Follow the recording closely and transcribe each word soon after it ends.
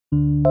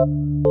Welcome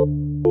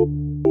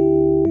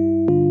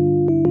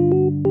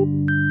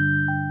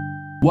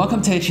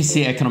to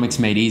HSC Economics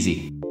Made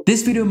Easy.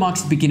 This video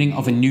marks the beginning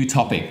of a new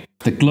topic,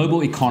 the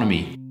global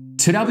economy.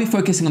 Today I'll be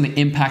focusing on the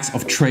impacts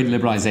of trade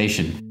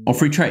liberalization, or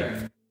free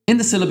trade. In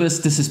the syllabus,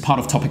 this is part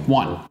of topic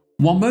 1.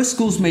 While most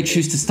schools may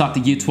choose to start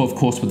the Year 12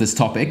 course with this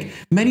topic,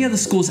 many other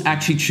schools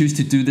actually choose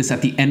to do this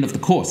at the end of the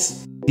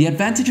course. The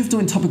advantage of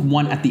doing topic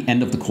 1 at the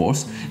end of the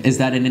course is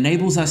that it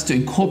enables us to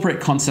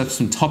incorporate concepts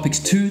from topics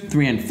 2,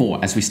 3, and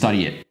 4 as we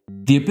study it.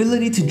 The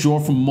ability to draw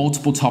from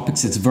multiple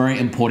topics is very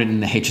important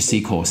in the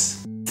HSC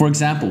course. For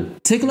example,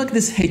 take a look at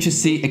this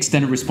HSC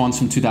extended response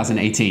from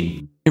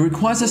 2018. It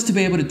requires us to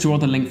be able to draw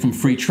the link from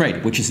free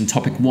trade, which is in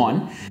topic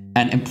 1,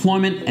 and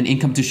employment and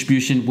income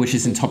distribution, which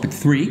is in topic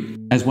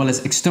 3, as well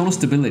as external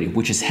stability,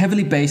 which is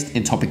heavily based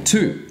in topic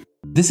 2.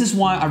 This is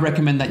why I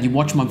recommend that you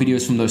watch my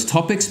videos from those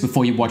topics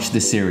before you watch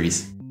this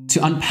series.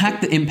 To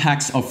unpack the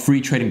impacts of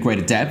free trade in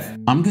greater depth,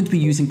 I'm going to be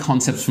using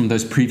concepts from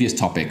those previous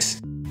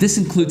topics. This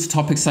includes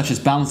topics such as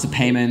balance of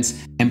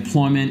payments,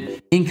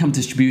 employment, income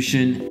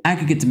distribution,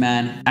 aggregate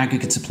demand,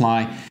 aggregate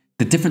supply,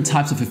 the different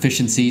types of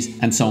efficiencies,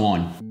 and so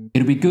on.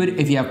 It'll be good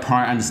if you have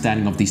prior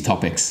understanding of these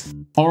topics.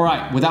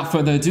 Alright, without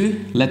further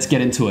ado, let's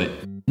get into it.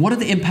 What are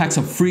the impacts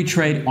of free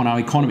trade on our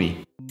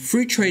economy?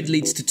 Free trade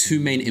leads to two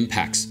main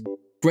impacts: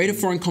 greater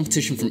foreign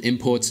competition from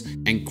imports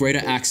and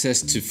greater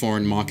access to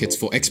foreign markets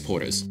for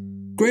exporters.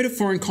 Greater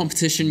foreign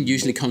competition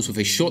usually comes with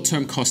a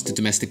short-term cost to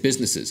domestic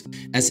businesses,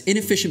 as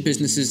inefficient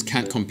businesses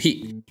can't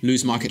compete,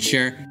 lose market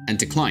share, and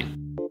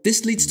decline.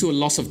 This leads to a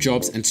loss of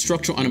jobs and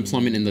structural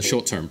unemployment in the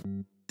short term.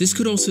 This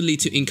could also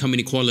lead to income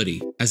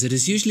inequality, as it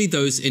is usually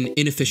those in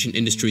inefficient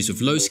industries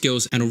with low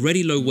skills and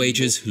already low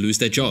wages who lose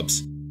their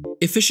jobs.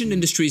 Efficient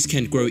industries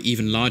can grow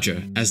even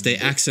larger as they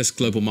access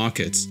global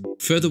markets,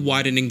 further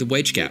widening the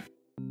wage gap.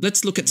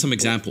 Let's look at some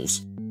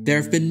examples. There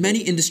have been many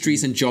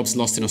industries and jobs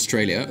lost in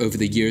Australia over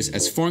the years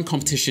as foreign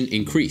competition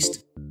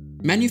increased.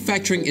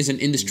 Manufacturing is an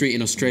industry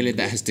in Australia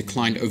that has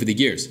declined over the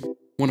years.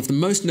 One of the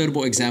most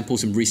notable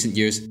examples in recent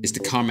years is the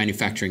car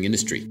manufacturing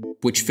industry,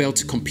 which failed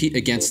to compete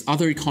against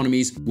other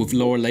economies with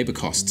lower labor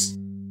costs.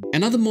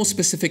 Another more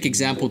specific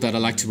example that I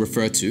like to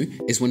refer to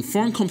is when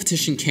foreign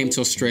competition came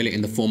to Australia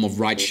in the form of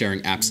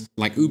ride-sharing apps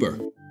like Uber.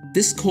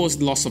 This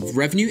caused loss of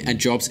revenue and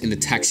jobs in the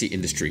taxi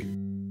industry.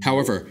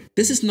 However,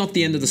 this is not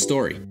the end of the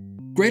story.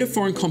 Greater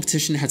foreign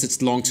competition has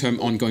its long-term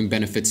ongoing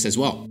benefits as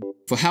well.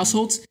 For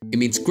households, it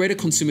means greater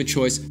consumer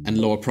choice and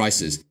lower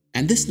prices,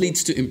 and this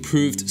leads to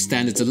improved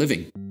standards of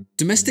living.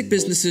 Domestic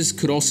businesses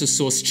could also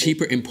source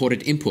cheaper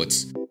imported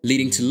inputs,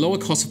 leading to lower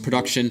cost of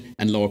production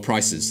and lower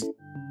prices.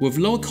 With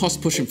lower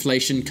cost push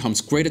inflation comes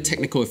greater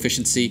technical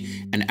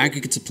efficiency and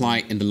aggregate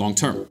supply in the long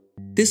term.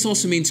 This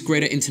also means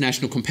greater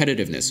international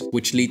competitiveness,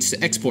 which leads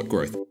to export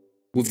growth.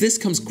 With this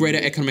comes greater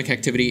economic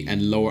activity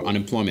and lower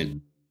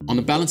unemployment. On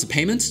the balance of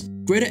payments,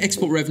 greater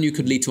export revenue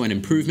could lead to an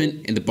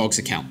improvement in the BOGS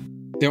account.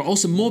 There are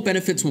also more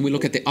benefits when we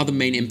look at the other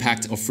main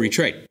impact of free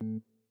trade.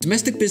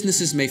 Domestic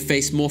businesses may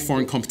face more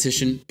foreign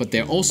competition, but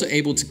they're also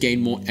able to gain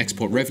more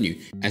export revenue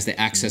as they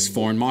access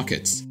foreign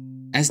markets.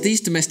 As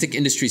these domestic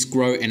industries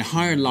grow and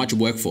hire a larger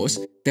workforce,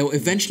 they will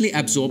eventually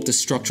absorb the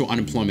structural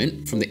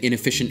unemployment from the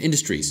inefficient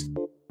industries.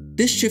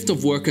 This shift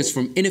of workers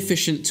from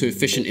inefficient to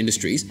efficient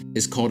industries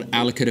is called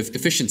allocative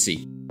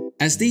efficiency.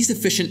 As these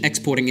efficient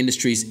exporting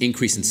industries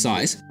increase in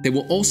size, they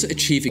will also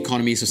achieve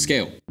economies of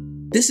scale.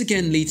 This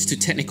again leads to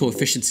technical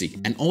efficiency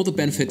and all the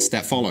benefits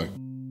that follow.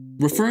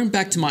 Referring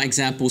back to my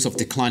examples of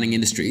declining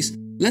industries,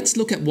 let's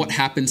look at what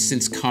happened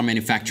since car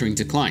manufacturing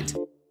declined.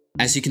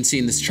 As you can see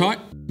in this chart,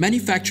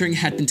 manufacturing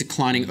had been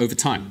declining over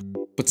time,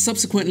 but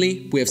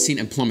subsequently we have seen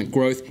employment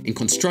growth in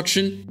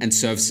construction and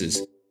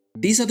services.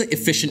 These are the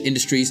efficient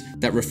industries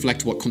that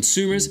reflect what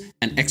consumers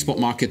and export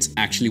markets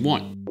actually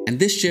want. And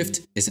this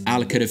shift is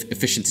allocative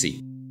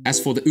efficiency.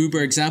 As for the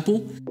Uber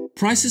example,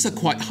 prices are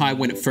quite high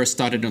when it first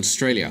started in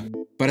Australia,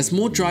 but as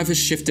more drivers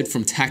shifted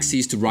from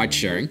taxis to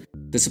ride-sharing,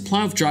 the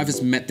supply of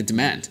drivers met the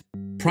demand.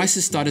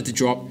 Prices started to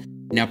drop.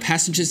 Now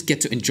passengers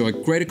get to enjoy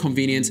greater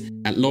convenience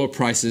at lower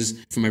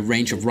prices from a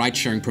range of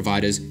ride-sharing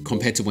providers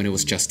compared to when it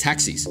was just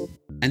taxis.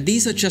 And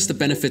these are just the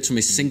benefits from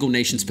a single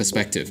nation's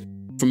perspective.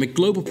 From a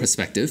global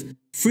perspective,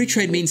 free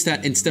trade means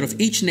that instead of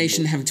each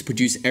nation having to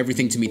produce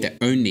everything to meet their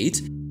own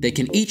needs, they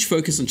can each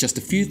focus on just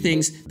a few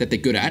things that they're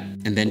good at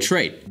and then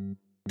trade.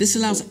 This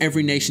allows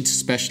every nation to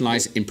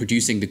specialize in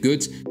producing the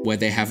goods where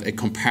they have a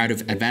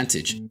comparative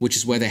advantage, which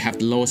is where they have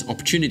the lowest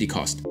opportunity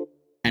cost.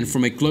 And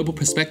from a global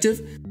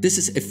perspective, this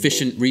is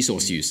efficient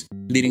resource use,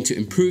 leading to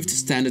improved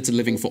standards of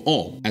living for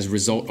all as a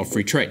result of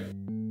free trade.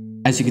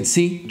 As you can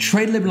see,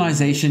 trade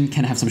liberalization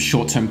can have some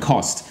short-term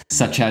costs,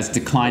 such as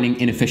declining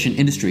inefficient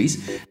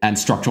industries and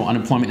structural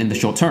unemployment in the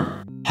short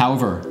term.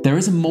 However, there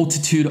is a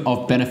multitude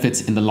of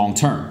benefits in the long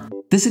term.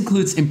 This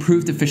includes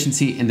improved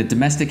efficiency in the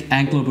domestic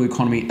and global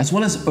economy, as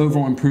well as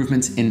overall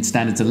improvements in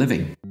standards of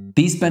living.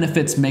 These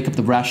benefits make up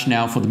the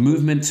rationale for the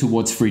movement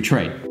towards free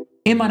trade.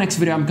 In my next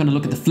video, I'm going to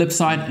look at the flip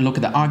side and look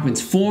at the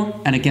arguments for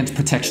and against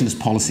protectionist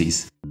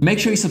policies. Make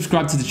sure you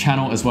subscribe to the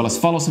channel as well as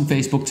follow us on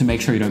Facebook to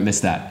make sure you don't miss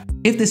that.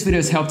 If this video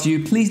has helped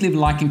you, please leave a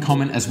like and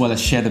comment as well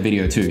as share the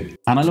video too.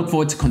 And I look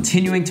forward to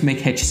continuing to make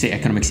HSC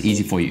economics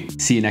easy for you.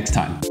 See you next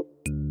time.